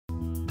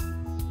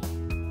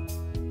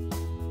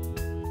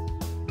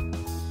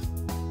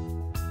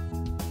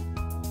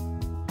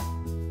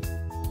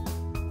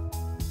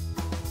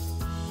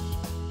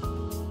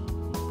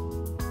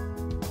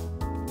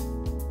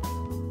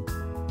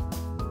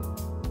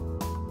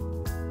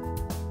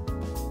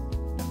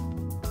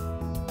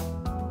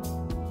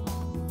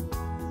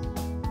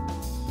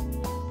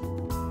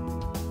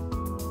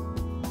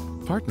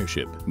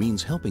Partnership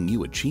means helping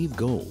you achieve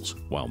goals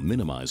while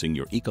minimizing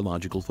your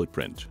ecological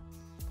footprint.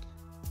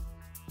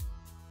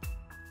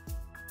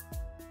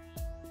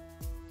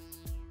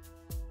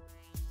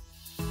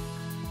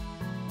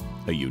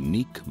 A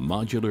unique,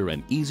 modular,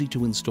 and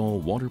easy-to-install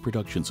water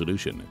production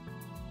solution,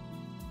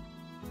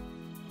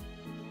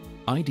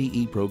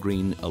 IDE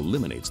PROGREEN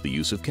eliminates the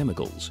use of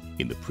chemicals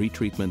in the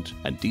pretreatment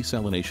and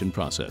desalination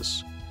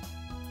process,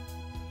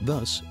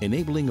 thus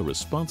enabling a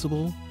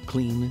responsible,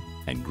 clean,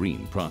 and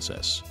green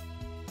process.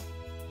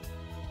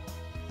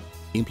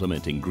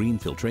 Implementing green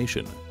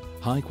filtration,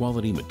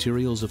 high-quality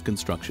materials of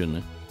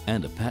construction,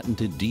 and a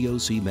patented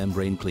DOC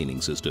membrane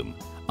cleaning system,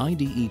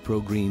 IDE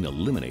PROGREEN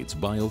eliminates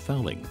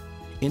biofouling,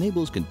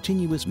 enables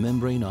continuous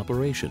membrane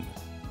operation,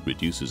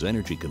 reduces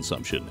energy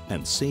consumption,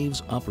 and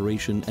saves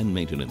operation and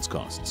maintenance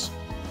costs.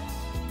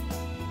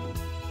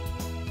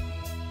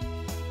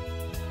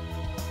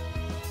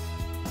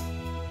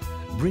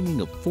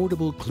 Bringing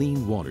affordable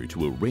clean water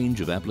to a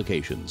range of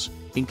applications,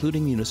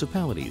 including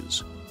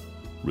municipalities,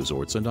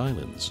 resorts and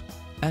islands,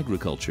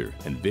 agriculture,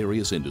 and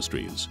various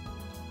industries.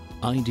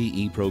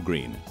 IDE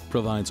PROGREEN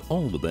provides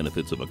all the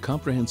benefits of a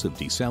comprehensive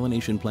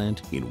desalination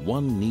plant in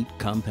one neat,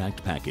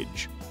 compact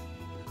package.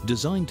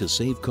 Designed to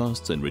save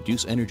costs and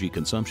reduce energy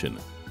consumption,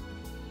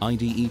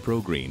 IDE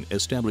PROGREEN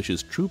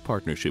establishes true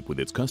partnership with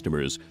its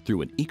customers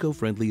through an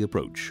eco-friendly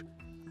approach.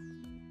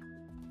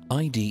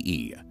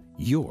 IDE,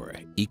 your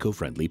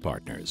eco-friendly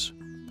partners.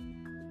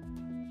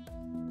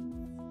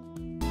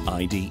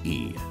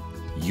 IDE,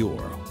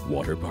 your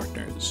water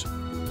partners.